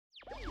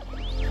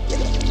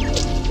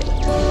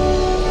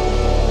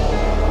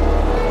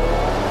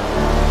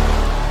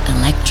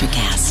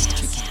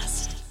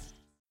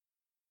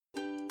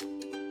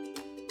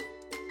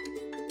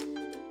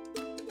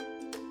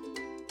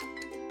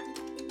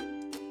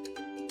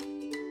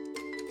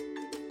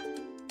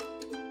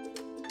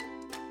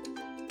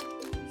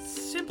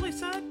Simply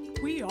said,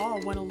 we all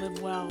want to live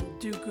well,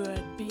 do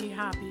good, be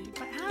happy.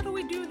 But how do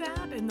we do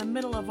that in the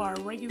middle of our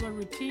regular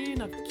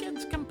routine of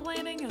kids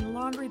complaining and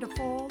laundry to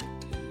fold?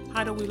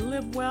 How do we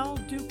live well,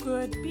 do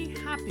good, be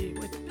happy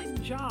with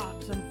big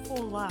jobs and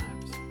full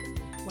lives?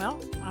 Well,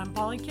 I'm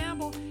Polly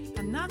Campbell,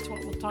 and that's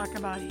what we'll talk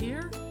about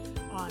here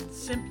on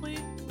Simply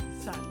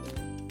Said.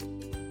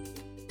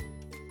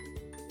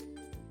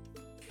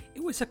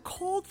 It was a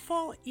cold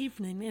fall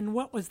evening in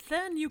what was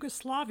then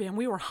Yugoslavia, and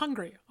we were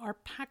hungry. Our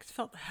packs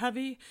felt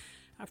heavy.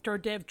 After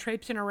a day of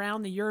traipsing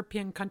around the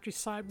European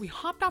countryside, we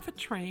hopped off a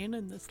train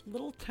in this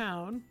little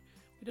town.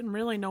 We didn't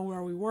really know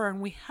where we were, and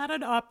we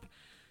headed up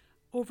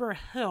over a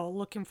hill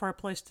looking for a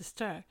place to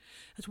stay.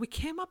 As we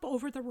came up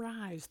over the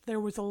rise, there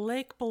was a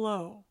lake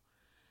below,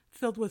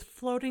 filled with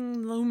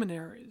floating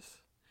luminaries,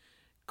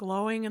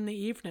 glowing in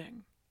the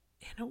evening.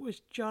 And it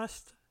was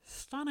just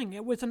stunning.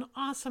 It was an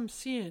awesome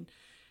scene.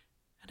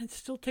 And it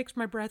still takes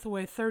my breath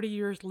away 30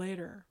 years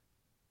later.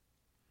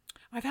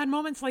 I've had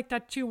moments like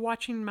that too,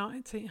 watching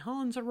Mount St.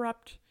 Helens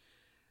erupt,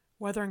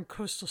 weathering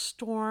coastal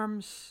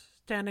storms,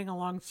 standing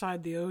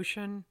alongside the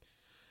ocean,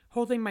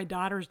 holding my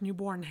daughter's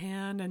newborn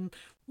hand and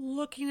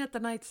looking at the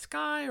night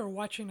sky or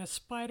watching a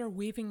spider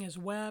weaving his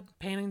web,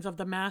 paintings of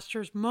the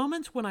masters,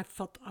 moments when I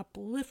felt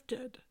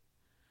uplifted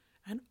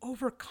and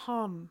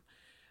overcome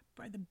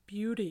by the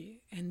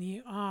beauty and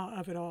the awe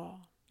of it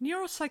all.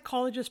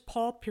 Neuropsychologist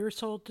Paul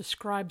Pearsall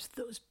describes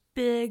those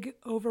big,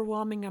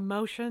 overwhelming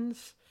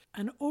emotions,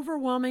 an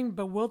overwhelming,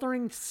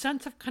 bewildering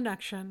sense of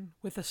connection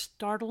with a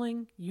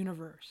startling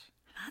universe.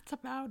 That's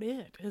about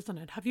it, isn't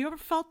it? Have you ever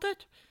felt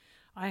it?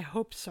 I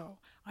hope so.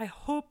 I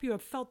hope you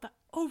have felt that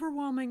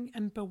overwhelming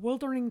and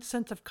bewildering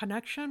sense of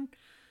connection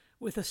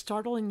with a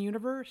startling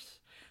universe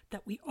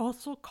that we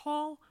also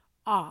call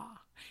awe.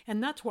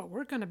 And that's what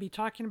we're going to be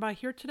talking about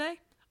here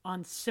today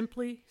on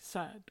Simply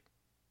Said.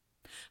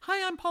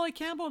 Hi, I'm Polly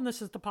Campbell, and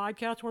this is the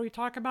podcast where we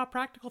talk about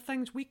practical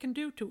things we can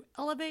do to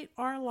elevate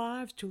our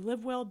lives, to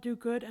live well, do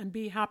good, and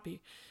be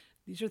happy.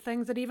 These are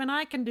things that even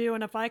I can do,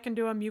 and if I can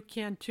do them, you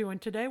can too. And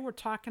today we're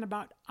talking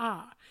about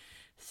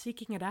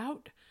seeking it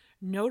out,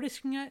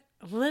 noticing it,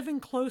 living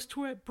close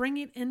to it,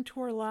 bringing it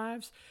into our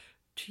lives,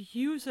 to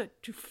use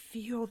it to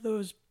feel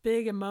those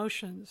big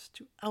emotions,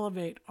 to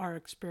elevate our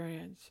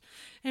experience.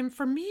 And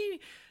for me,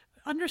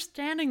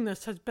 understanding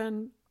this has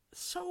been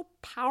so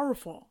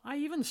powerful. I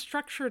even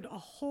structured a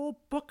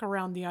whole book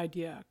around the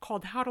idea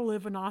called How to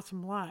Live an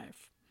Awesome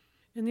Life.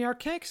 In the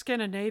archaic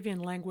Scandinavian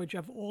language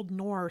of Old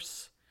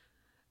Norse,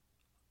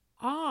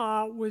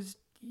 awe was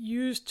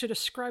used to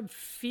describe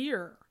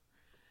fear.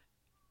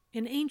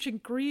 In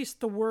ancient Greece,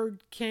 the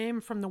word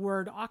came from the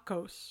word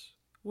akos,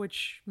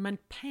 which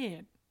meant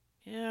pain.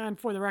 And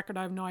for the record,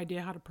 I have no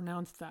idea how to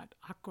pronounce that.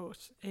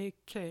 Akos,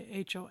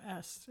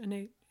 A-K-H-O-S,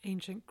 in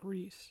ancient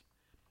Greece.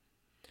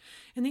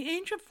 In the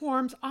ancient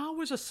forms, awe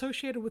was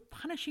associated with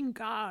punishing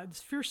gods,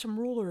 fearsome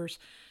rulers,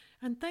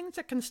 and things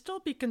that can still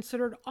be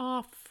considered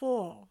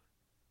awful.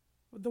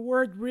 The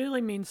word really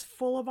means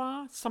full of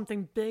awe,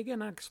 something big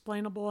and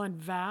unexplainable and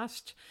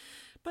vast.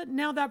 But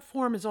now that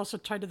form is also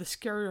tied to the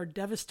scary or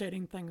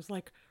devastating things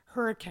like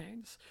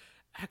hurricanes,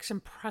 acts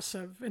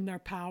impressive in their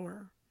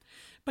power.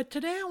 But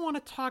today I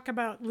want to talk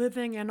about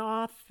living an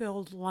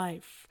awe-filled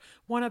life,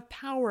 one of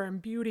power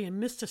and beauty and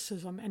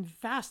mysticism and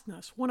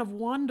vastness, one of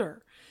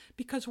wonder.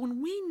 Because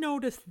when we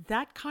notice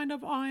that kind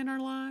of awe in our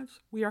lives,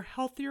 we are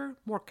healthier,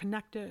 more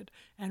connected,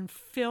 and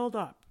filled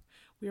up.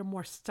 We are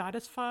more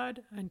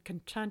satisfied and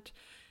content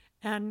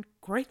and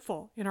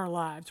grateful in our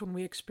lives when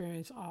we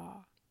experience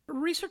awe.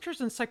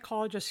 Researchers and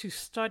psychologists who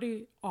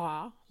study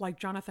awe, like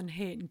Jonathan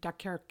Haidt and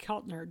Dacher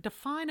Keltner,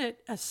 define it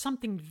as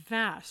something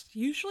vast,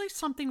 usually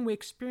something we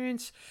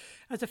experience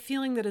as a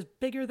feeling that is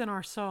bigger than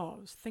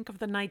ourselves. Think of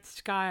the night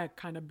sky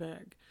kind of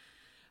big.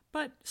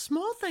 But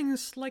small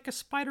things like a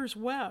spider's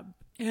web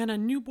and a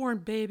newborn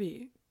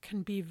baby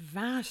can be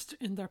vast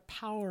in their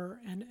power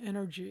and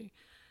energy,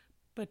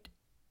 but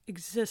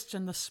exist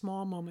in the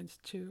small moments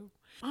too.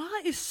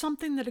 Awe is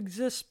something that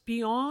exists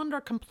beyond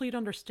our complete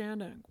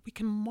understanding. We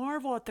can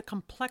marvel at the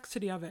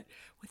complexity of it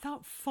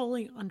without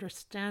fully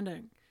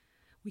understanding.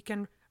 We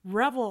can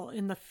revel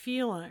in the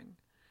feeling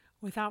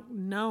without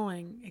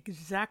knowing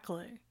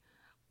exactly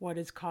what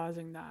is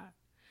causing that.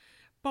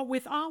 But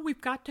with awe,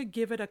 we've got to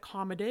give it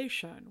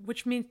accommodation,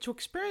 which means to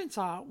experience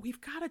awe,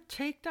 we've got to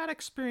take that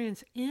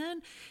experience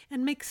in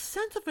and make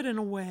sense of it in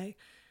a way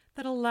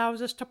that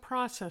allows us to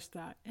process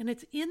that. And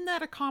it's in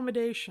that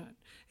accommodation,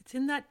 it's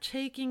in that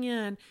taking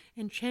in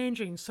and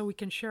changing so we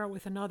can share it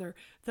with another,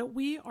 that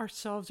we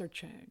ourselves are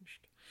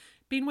changed.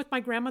 Being with my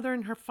grandmother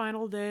in her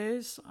final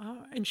days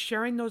and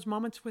sharing those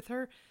moments with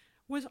her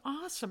was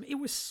awesome. It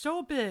was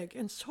so big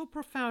and so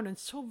profound and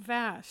so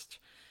vast.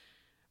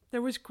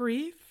 There was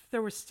grief,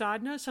 there was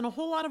sadness, and a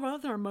whole lot of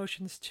other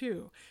emotions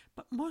too.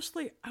 But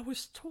mostly I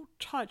was so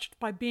touched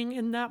by being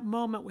in that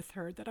moment with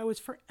her that I was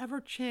forever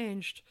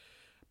changed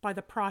by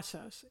the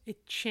process.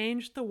 It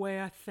changed the way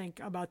I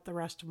think about the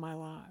rest of my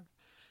life.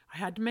 I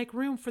had to make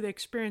room for the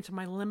experience of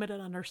my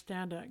limited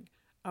understanding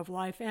of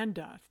life and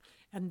death,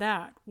 and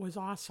that was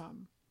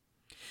awesome.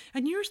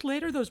 And years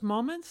later, those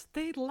moments,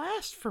 they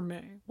last for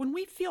me. When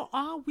we feel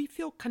awe, we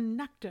feel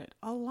connected,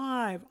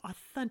 alive,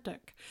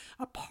 authentic,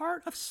 a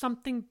part of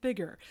something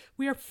bigger.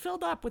 We are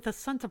filled up with a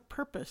sense of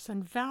purpose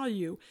and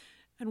value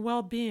and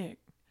well-being.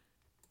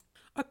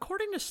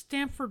 According to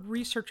Stanford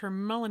researcher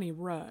Melanie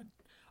Rudd,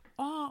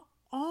 awe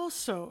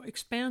also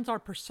expands our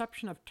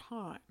perception of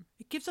time.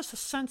 It gives us a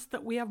sense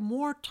that we have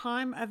more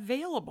time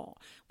available.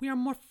 We are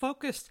more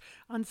focused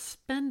on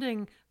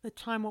spending the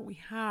time what we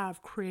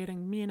have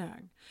creating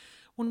meaning.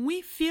 When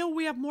we feel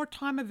we have more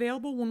time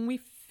available, when we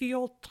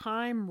feel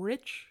time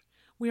rich,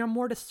 we are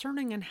more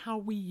discerning in how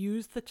we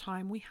use the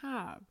time we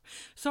have.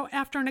 So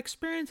after an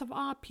experience of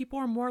awe, people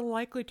are more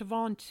likely to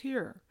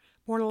volunteer,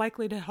 more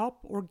likely to help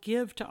or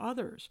give to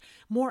others,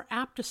 more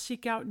apt to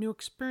seek out new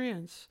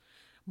experience,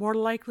 more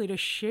likely to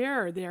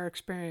share their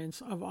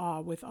experience of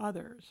awe with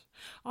others.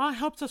 Awe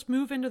helps us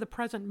move into the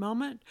present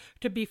moment,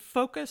 to be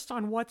focused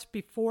on what's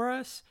before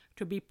us,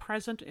 to be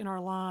present in our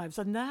lives,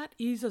 and that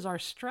eases our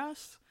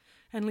stress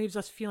and leaves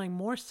us feeling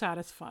more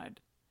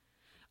satisfied.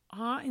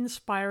 Awe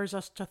inspires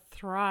us to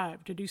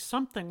thrive, to do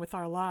something with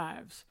our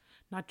lives,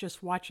 not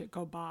just watch it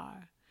go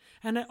by.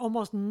 And it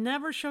almost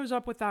never shows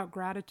up without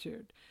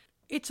gratitude.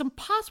 It's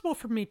impossible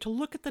for me to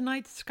look at the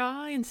night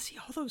sky and see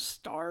all those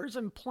stars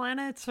and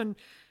planets and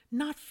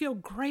not feel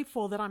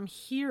grateful that I'm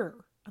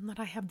here and that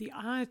I have the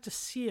eyes to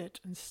see it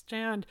and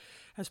stand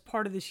as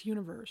part of this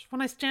universe.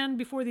 When I stand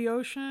before the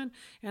ocean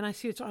and I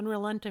see its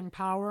unrelenting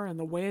power and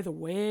the way the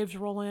waves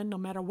roll in, no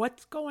matter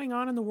what's going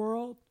on in the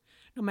world,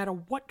 no matter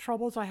what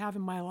troubles I have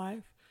in my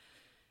life,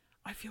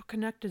 I feel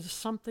connected to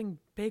something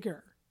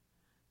bigger,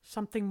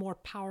 something more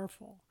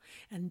powerful.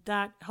 And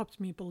that helps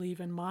me believe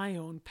in my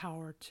own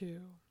power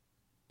too.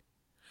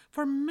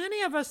 For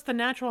many of us, the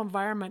natural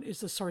environment is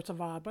the source of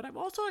awe, but I've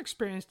also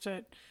experienced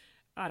it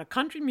at a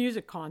country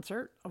music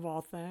concert, of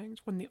all things,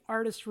 when the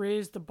artist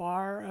raised the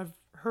bar of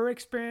her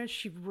experience.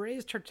 She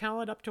raised her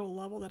talent up to a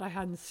level that I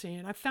hadn't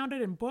seen. I found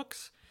it in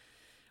books.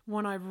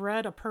 When I've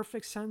read a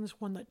perfect sentence,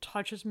 one that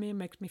touches me,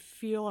 makes me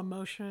feel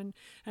emotion,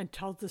 and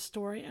tells the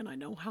story, and I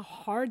know how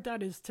hard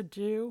that is to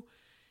do.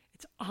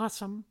 It's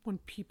awesome when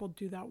people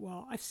do that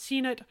well. I've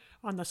seen it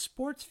on the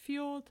sports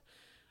field,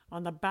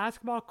 on the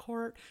basketball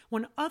court,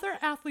 when other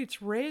athletes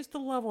raise the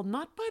level,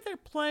 not by their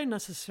play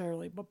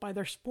necessarily, but by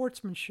their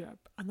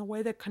sportsmanship and the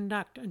way they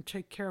connect and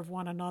take care of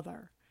one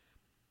another.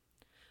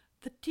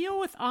 The deal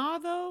with awe,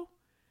 though,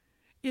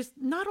 is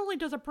not only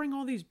does it bring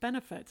all these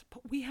benefits,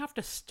 but we have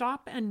to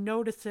stop and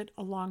notice it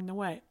along the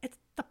way. It's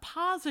the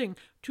pausing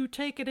to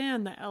take it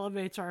in that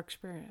elevates our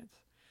experience.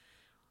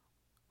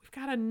 We've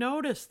got to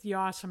notice the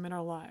awesome in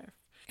our life.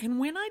 And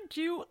when I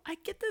do, I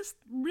get this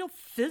real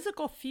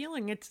physical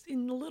feeling. It's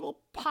in the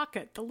little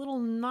pocket, the little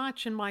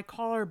notch in my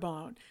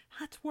collarbone.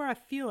 That's where I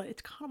feel it.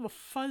 It's kind of a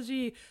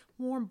fuzzy,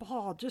 warm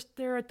ball just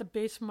there at the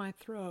base of my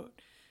throat.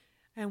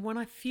 And when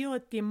I feel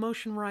it, the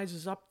emotion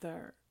rises up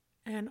there.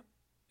 And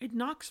it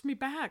knocks me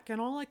back. And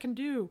all I can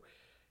do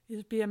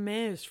is be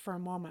amazed for a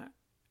moment.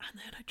 And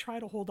then I try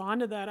to hold on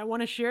to that. I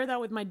want to share that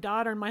with my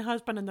daughter and my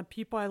husband and the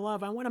people I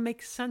love. I want to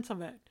make sense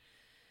of it.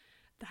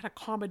 That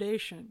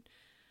accommodation.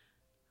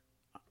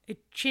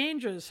 It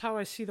changes how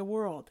I see the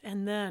world,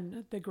 and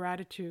then the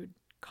gratitude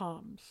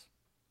comes.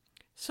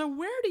 So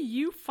where do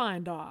you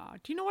find awe?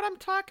 Do you know what I'm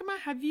talking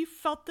about? Have you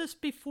felt this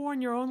before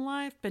in your own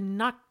life? Been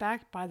knocked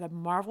back by the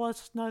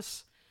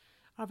marvelousness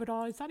of it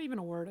all? Is that even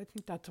a word? I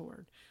think that's a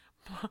word.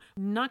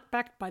 Knocked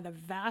back by the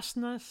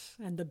vastness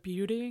and the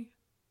beauty?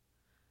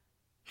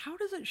 How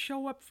does it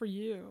show up for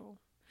you?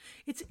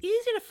 It's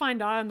easy to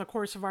find awe in the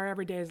course of our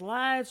everyday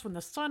lives when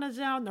the sun is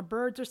out and the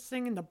birds are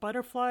singing, the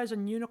butterflies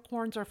and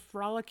unicorns are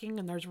frolicking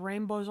and there's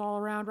rainbows all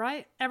around,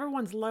 right?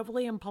 Everyone's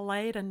lovely and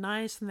polite and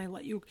nice and they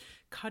let you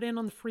cut in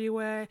on the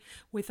freeway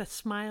with a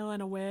smile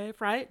and a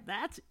wave, right?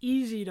 That's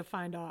easy to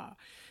find awe.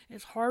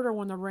 It's harder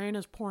when the rain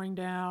is pouring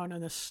down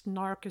and the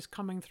snark is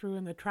coming through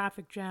and the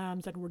traffic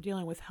jams and we're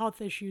dealing with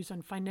health issues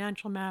and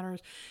financial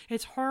matters.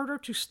 It's harder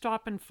to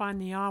stop and find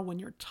the awe when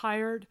you're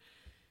tired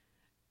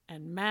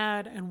and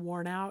mad and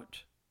worn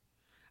out,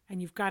 and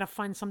you've got to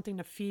find something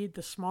to feed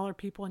the smaller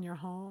people in your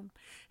home.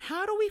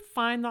 How do we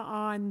find the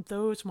awe in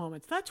those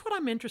moments? That's what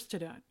I'm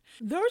interested in.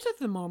 Those are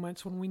the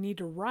moments when we need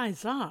to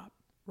rise up,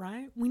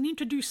 right? We need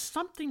to do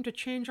something to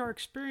change our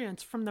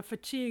experience from the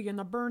fatigue and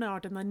the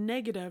burnout and the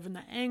negative and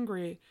the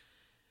angry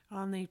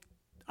and the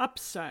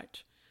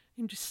upset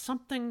into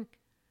something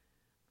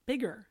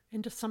bigger,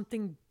 into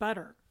something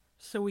better,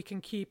 so we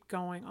can keep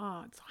going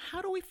on. So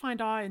how do we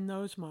find awe in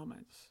those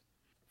moments?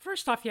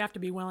 First off, you have to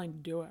be willing to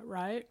do it,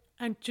 right?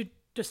 And to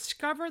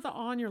discover the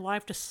awe in your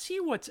life, to see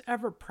what's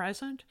ever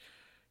present,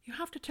 you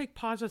have to take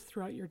pauses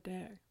throughout your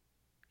day.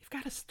 You've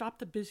got to stop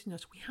the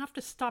busyness. We have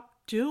to stop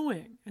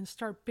doing and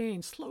start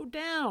being. Slow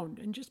down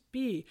and just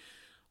be.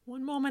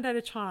 One moment at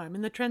a time.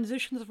 In the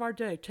transitions of our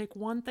day, take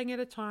one thing at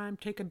a time,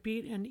 take a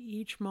beat in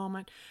each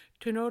moment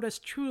to notice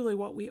truly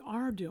what we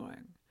are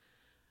doing.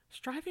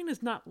 Striving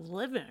is not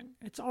living.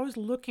 It's always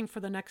looking for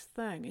the next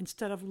thing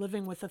instead of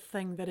living with the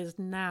thing that is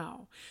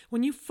now.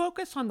 When you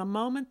focus on the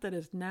moment that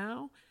is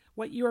now,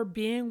 what you are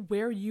being,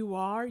 where you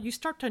are, you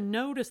start to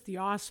notice the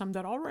awesome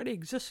that already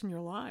exists in your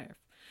life.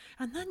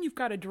 And then you've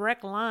got a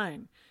direct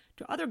line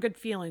to other good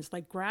feelings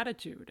like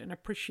gratitude and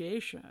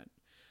appreciation.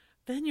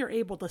 Then you're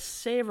able to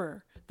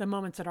savor the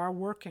moments that are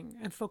working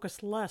and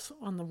focus less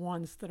on the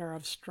ones that are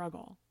of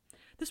struggle.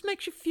 This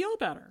makes you feel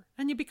better,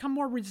 and you become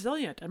more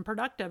resilient and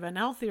productive and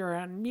healthier,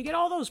 and you get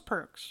all those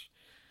perks.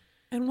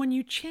 And when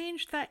you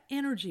change that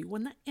energy,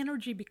 when that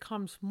energy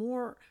becomes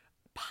more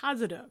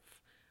positive,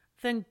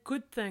 then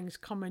good things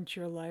come into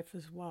your life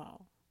as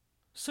well.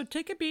 So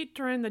take a beat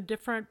during the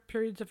different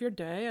periods of your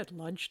day, at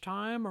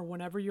lunchtime or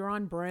whenever you're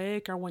on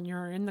break or when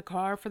you're in the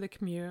car for the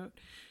commute,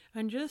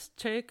 and just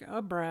take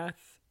a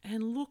breath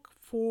and look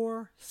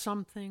for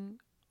something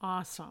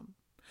awesome.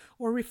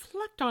 Or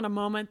reflect on a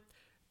moment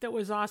that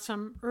was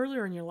awesome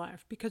earlier in your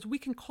life, because we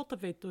can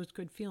cultivate those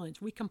good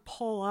feelings. We can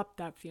pull up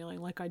that feeling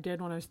like I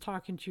did when I was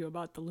talking to you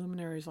about the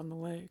luminaries on the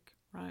lake,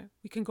 right?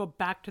 We can go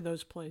back to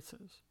those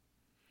places.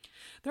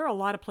 There are a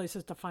lot of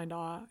places to find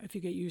awe if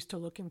you get used to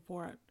looking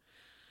for it.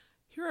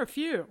 Here are a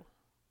few.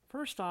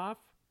 First off,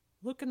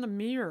 look in the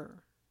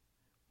mirror.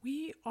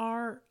 We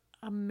are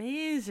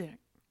amazing.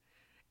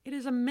 It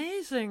is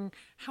amazing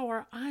how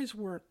our eyes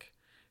work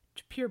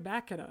to peer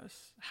back at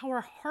us, how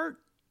our heart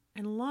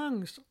and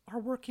lungs are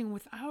working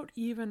without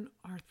even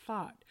our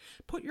thought.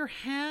 Put your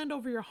hand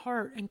over your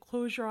heart and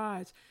close your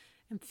eyes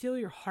and feel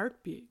your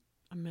heartbeat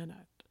a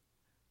minute.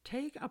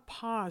 Take a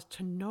pause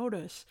to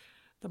notice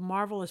the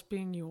marvelous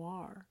being you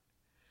are.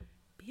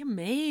 Be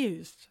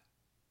amazed.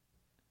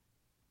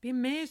 Be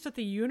amazed at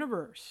the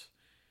universe.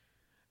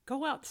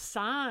 Go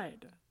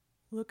outside.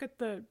 Look at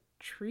the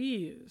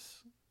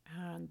trees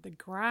and the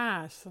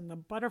grass and the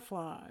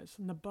butterflies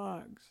and the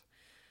bugs.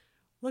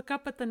 Look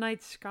up at the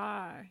night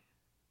sky.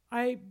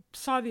 I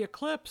saw the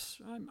eclipse.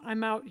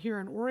 I'm out here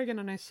in Oregon,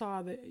 and I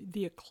saw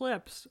the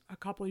eclipse a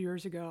couple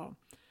years ago.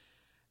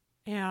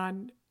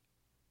 And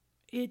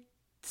it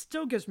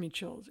still gives me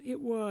chills. It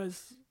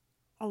was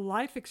a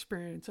life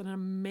experience, an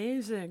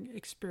amazing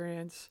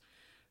experience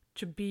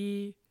to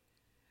be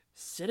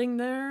sitting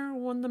there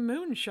when the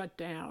moon shut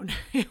down.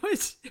 It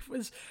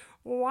was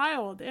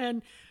wild.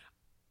 And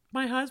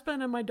my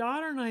husband and my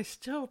daughter and I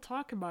still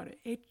talk about it.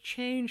 It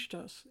changed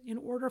us. In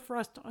order for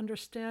us to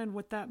understand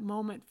what that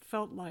moment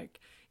felt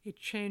like, it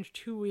changed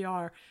who we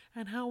are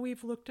and how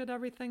we've looked at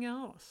everything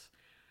else.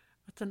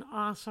 It's an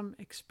awesome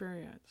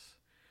experience.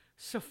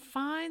 So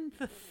find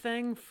the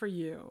thing for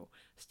you.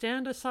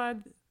 Stand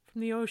aside from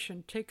the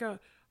ocean. Take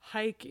a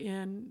hike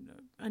in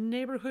a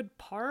neighborhood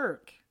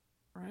park,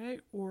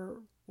 right?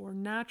 Or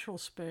natural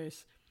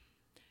space.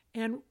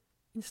 And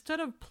instead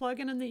of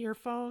plugging in the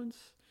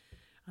earphones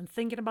and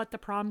thinking about the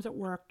problems at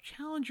work,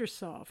 challenge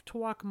yourself to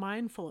walk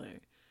mindfully,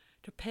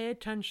 to pay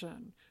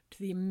attention to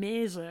the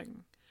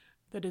amazing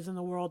that is in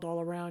the world all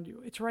around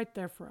you. It's right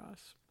there for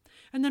us.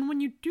 And then when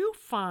you do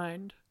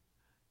find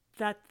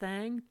that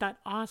thing, that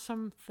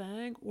awesome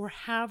thing, or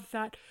have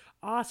that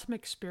awesome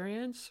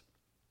experience,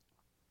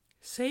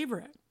 savor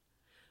it.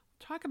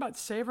 Talk about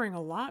savoring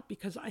a lot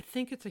because I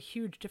think it's a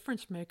huge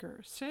difference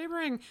maker.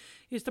 Savoring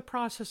is the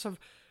process of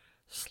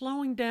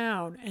slowing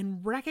down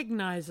and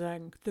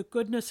recognizing the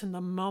goodness in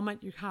the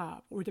moment you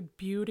have, or the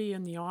beauty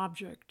in the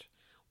object,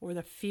 or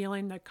the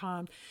feeling that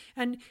comes.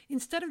 And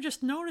instead of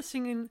just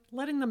noticing and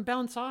letting them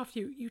bounce off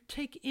you, you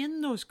take in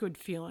those good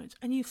feelings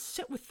and you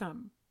sit with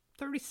them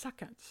 30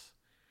 seconds.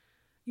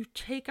 You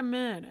take them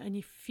in and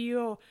you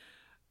feel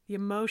the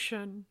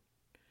emotion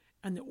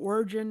and the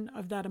origin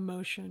of that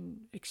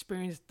emotion,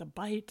 experience the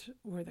bite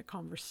or the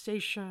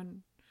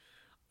conversation,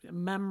 the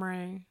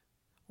memory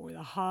or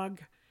the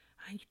hug.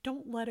 And you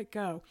don't let it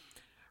go.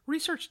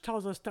 Research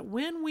tells us that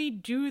when we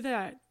do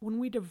that, when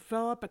we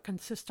develop a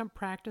consistent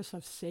practice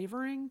of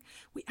savoring,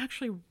 we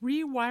actually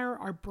rewire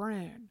our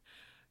brain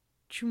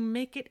to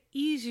make it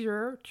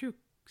easier to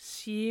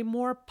see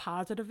more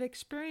positive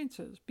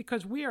experiences,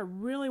 because we are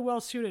really well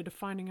suited to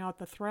finding out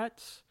the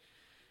threats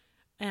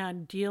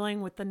and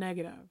dealing with the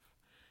negative.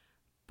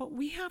 But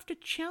we have to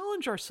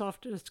challenge ourselves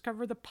to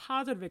discover the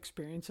positive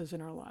experiences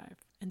in our life.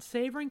 And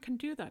savoring can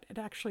do that. It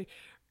actually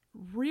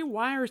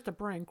rewires the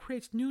brain,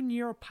 creates new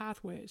neural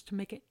pathways to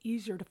make it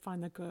easier to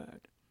find the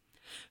good.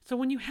 So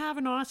when you have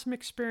an awesome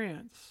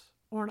experience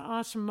or an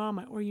awesome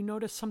moment, or you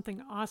notice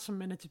something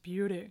awesome in its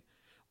beauty,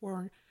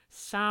 or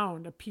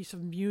sound, a piece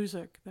of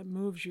music that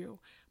moves you,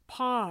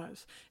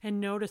 pause and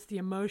notice the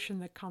emotion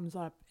that comes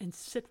up and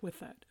sit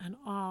with it, and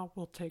awe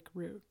will take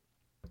root.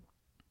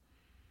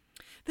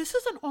 This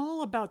isn't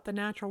all about the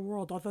natural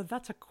world, although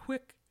that's a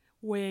quick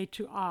way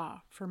to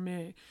awe for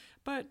me.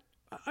 But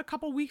a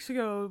couple weeks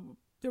ago,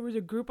 there was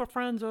a group of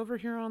friends over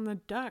here on the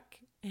deck,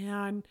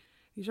 and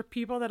these are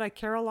people that I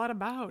care a lot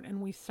about,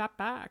 and we sat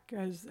back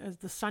as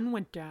the sun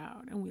went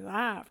down, and we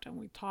laughed, and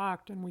we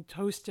talked, and we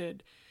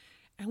toasted,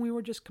 and we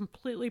were just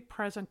completely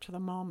present to the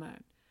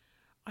moment.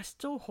 I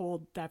still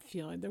hold that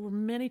feeling. There were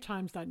many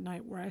times that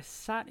night where I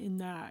sat in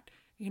that,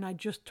 and I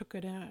just took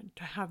it in.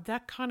 To have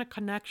that kind of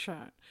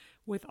connection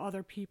with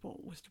other people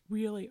was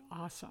really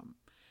awesome.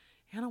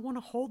 And I want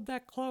to hold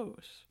that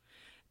close,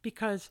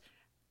 because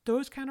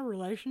those kind of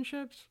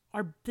relationships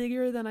are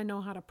bigger than I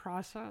know how to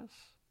process.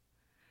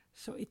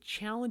 So it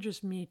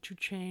challenges me to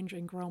change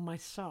and grow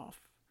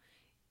myself,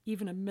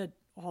 even amid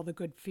all the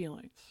good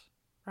feelings,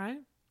 right?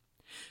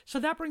 So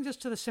that brings us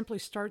to the Simply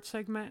Start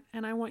segment,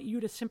 and I want you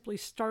to simply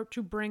start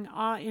to bring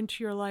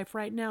into your life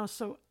right now.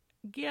 So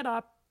get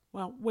up.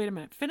 Well, wait a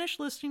minute. Finish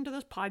listening to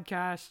this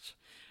podcast,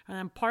 and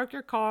then park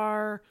your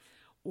car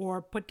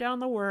or put down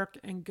the work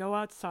and go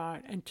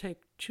outside and take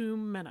 2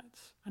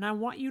 minutes. And I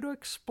want you to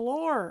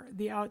explore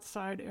the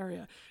outside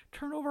area.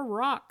 Turn over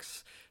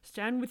rocks.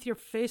 Stand with your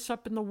face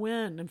up in the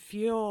wind and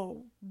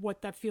feel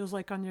what that feels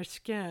like on your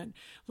skin.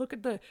 Look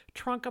at the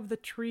trunk of the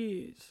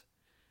trees.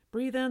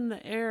 Breathe in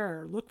the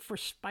air. Look for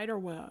spider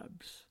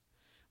webs.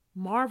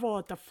 Marvel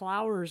at the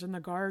flowers in the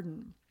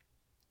garden.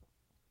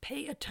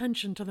 Pay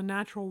attention to the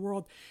natural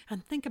world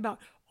and think about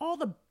all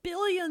the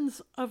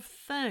billions of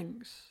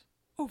things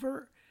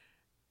over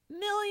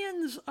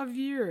millions of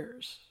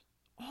years.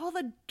 All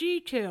the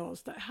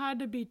details that had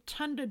to be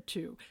tended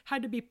to,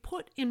 had to be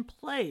put in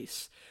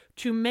place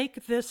to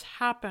make this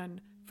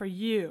happen for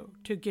you,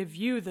 to give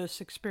you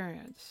this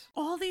experience.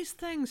 All these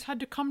things had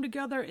to come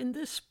together in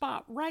this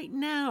spot right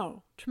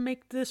now to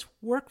make this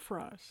work for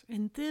us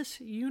in this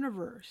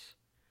universe.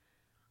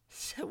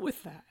 Sit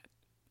with that.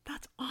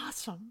 That's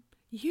awesome.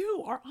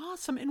 You are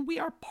awesome, and we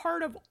are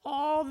part of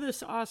all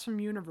this awesome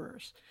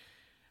universe.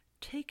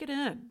 Take it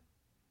in.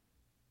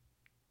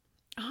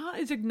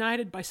 Is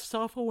ignited by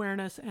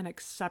self-awareness and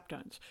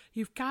acceptance.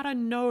 You've got to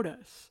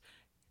notice,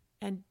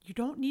 and you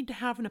don't need to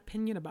have an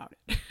opinion about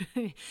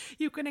it.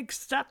 You can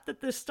accept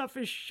that this stuff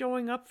is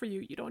showing up for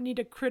you. You don't need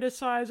to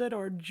criticize it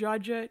or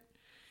judge it.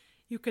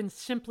 You can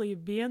simply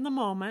be in the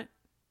moment,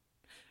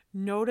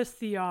 notice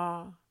the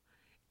awe,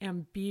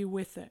 and be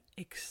with it.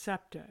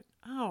 Accept it.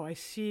 Oh, I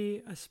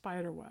see a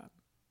spider web.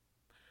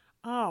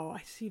 Oh,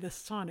 I see the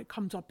sun. It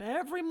comes up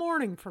every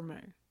morning for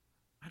me.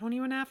 I don't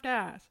even have to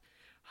ask.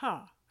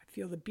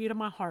 Feel the beat of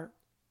my heart.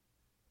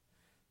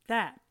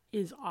 That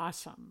is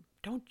awesome.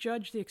 Don't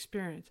judge the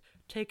experience.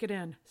 Take it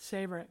in,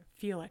 savor it,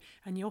 feel it,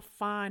 and you'll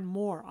find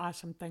more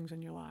awesome things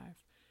in your life.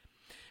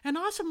 An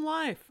awesome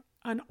life,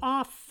 an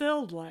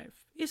awe-filled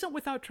life, isn't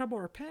without trouble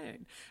or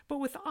pain. But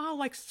with awe,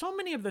 like so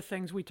many of the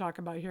things we talk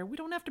about here, we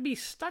don't have to be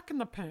stuck in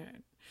the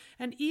pain.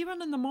 And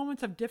even in the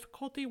moments of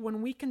difficulty,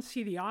 when we can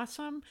see the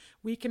awesome,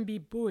 we can be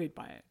buoyed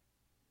by it.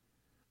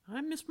 I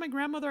miss my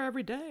grandmother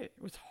every day. It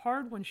was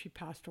hard when she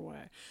passed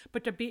away.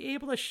 But to be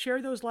able to share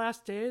those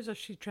last days as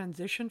she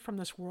transitioned from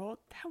this world,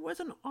 that was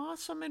an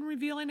awesome and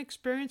revealing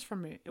experience for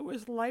me. It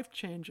was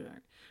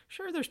life-changing.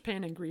 Sure, there's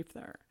pain and grief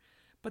there,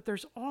 but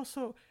there's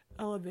also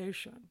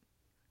elevation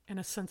and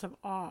a sense of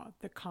awe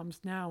that comes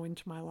now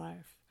into my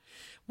life.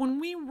 When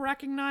we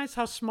recognize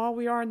how small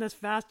we are in this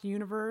vast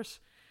universe,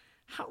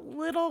 how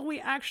little we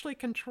actually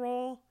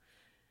control,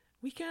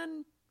 we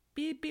can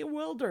be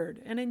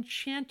bewildered and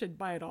enchanted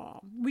by it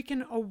all. We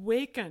can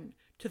awaken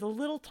to the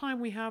little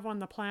time we have on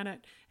the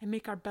planet and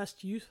make our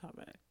best use of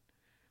it.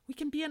 We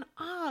can be in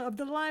awe of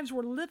the lives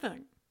we're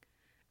living.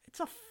 It's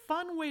a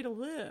fun way to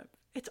live.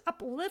 It's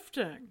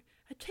uplifting.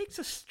 It takes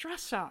the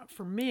stress out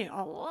for me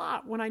a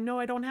lot when I know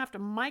I don't have to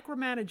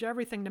micromanage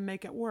everything to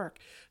make it work.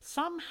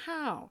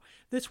 Somehow,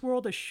 this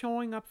world is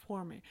showing up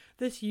for me.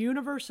 This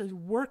universe is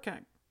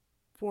working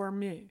for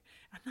me.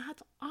 And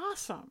that's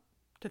awesome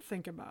to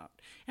think about.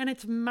 And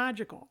it's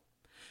magical.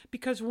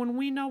 Because when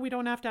we know we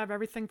don't have to have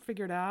everything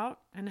figured out,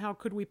 and how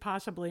could we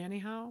possibly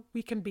anyhow,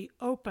 we can be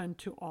open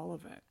to all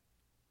of it.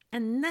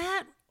 And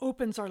that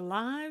opens our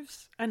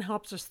lives and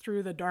helps us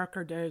through the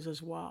darker days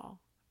as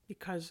well.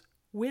 Because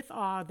with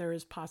awe, there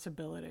is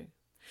possibility.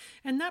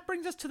 And that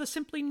brings us to the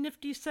Simply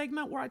Nifty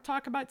segment where I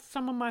talk about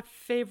some of my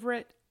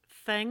favorite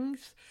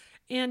things.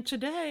 And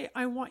today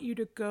I want you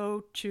to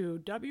go to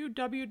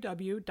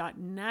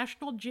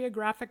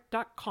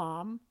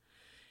www.nationalgeographic.com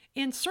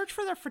and search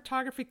for their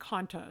photography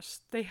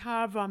contest. They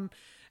have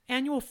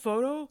annual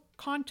photo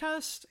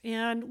contests,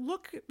 and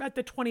look at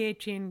the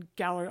 2018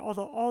 gallery,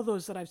 although all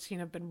those that I've seen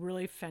have been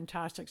really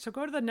fantastic. So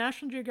go to the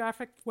National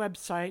Geographic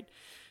website,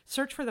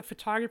 search for the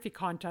photography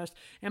contest,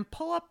 and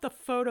pull up the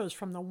photos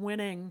from the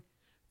winning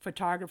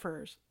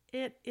photographers.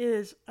 It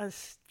is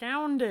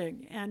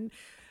astounding and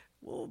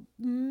will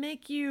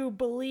make you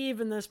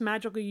believe in this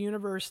magical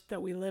universe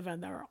that we live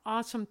in. There are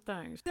awesome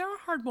things. There are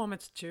hard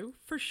moments too,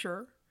 for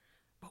sure.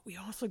 But we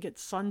also get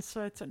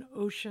sunsets and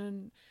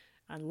ocean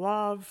and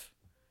love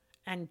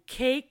and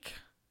cake.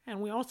 And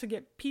we also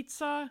get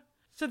pizza.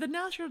 So the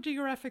National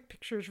Geographic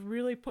pictures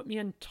really put me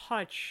in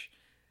touch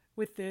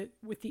with the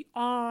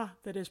awe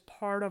that is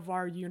part of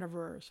our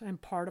universe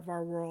and part of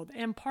our world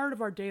and part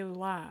of our daily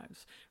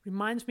lives.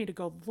 Reminds me to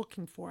go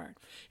looking for it.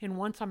 And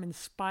once I'm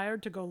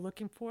inspired to go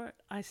looking for it,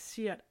 I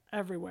see it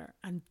everywhere.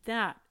 And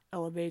that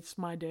elevates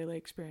my daily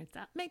experience.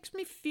 That makes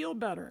me feel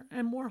better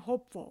and more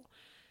hopeful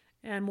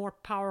and more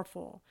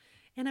powerful.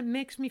 And it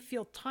makes me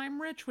feel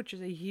time-rich, which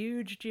is a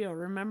huge deal.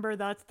 Remember,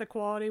 that's the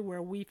quality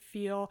where we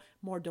feel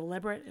more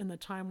deliberate in the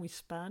time we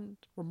spend.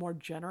 We're more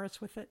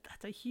generous with it.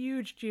 That's a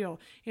huge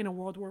deal in a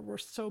world where we're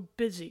so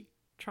busy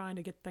trying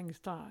to get things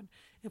done.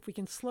 If we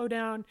can slow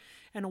down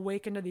and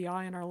awaken to the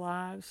I in our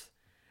lives,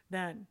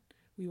 then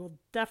we will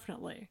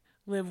definitely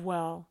live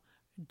well,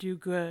 do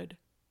good,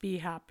 be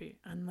happy.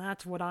 And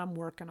that's what I'm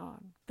working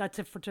on. That's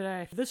it for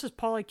today. This is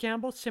Polly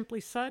Campbell,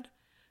 Simply Said.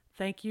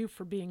 Thank you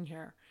for being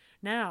here.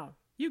 Now,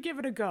 you give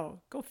it a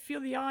go. Go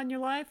feel the I in your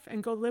life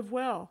and go live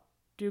well,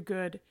 do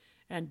good,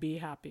 and be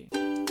happy.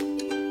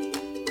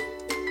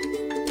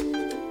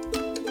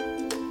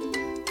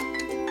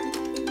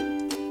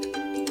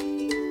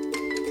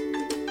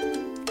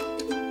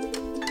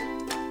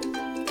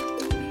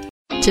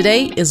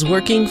 Today is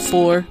working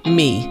for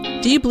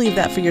me. Do you believe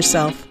that for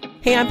yourself?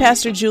 Hey, I'm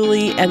Pastor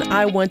Julie, and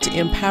I want to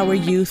empower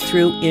you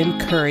through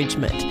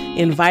encouragement.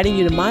 Inviting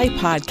you to my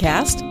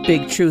podcast,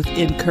 Big Truth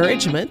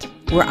Encouragement,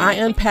 where I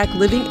unpack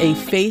living a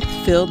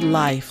faith-filled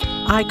life.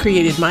 I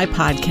created my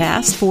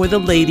podcast for the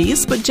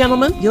ladies, but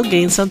gentlemen, you'll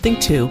gain something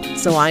too.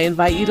 So I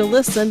invite you to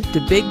listen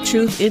to Big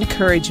Truth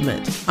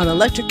Encouragement on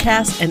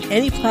Electricast and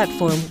any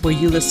platform where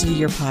you listen to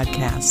your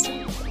podcast.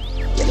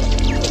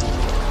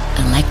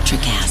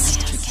 Electricast.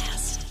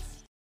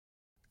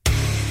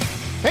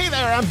 Hey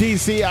there, I'm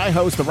DC. I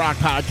host the rock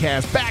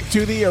podcast, Back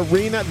to the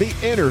Arena, The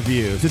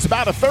Interviews. It's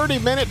about a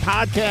 30-minute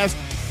podcast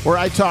where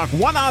I talk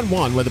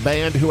one-on-one with a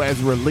band who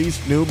has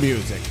released new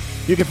music.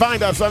 You can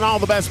find us on all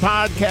the best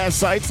podcast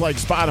sites like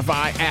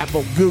Spotify,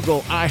 Apple,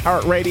 Google,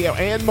 iHeartRadio,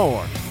 and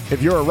more.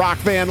 If you're a rock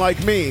fan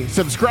like me,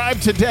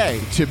 subscribe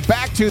today to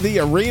Back to the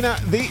Arena,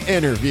 The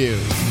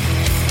Interviews.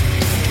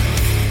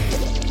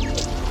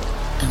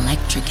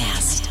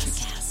 Electricast.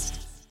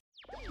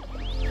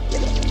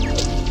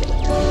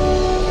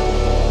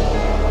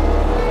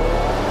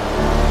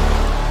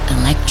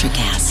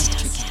 Electricast.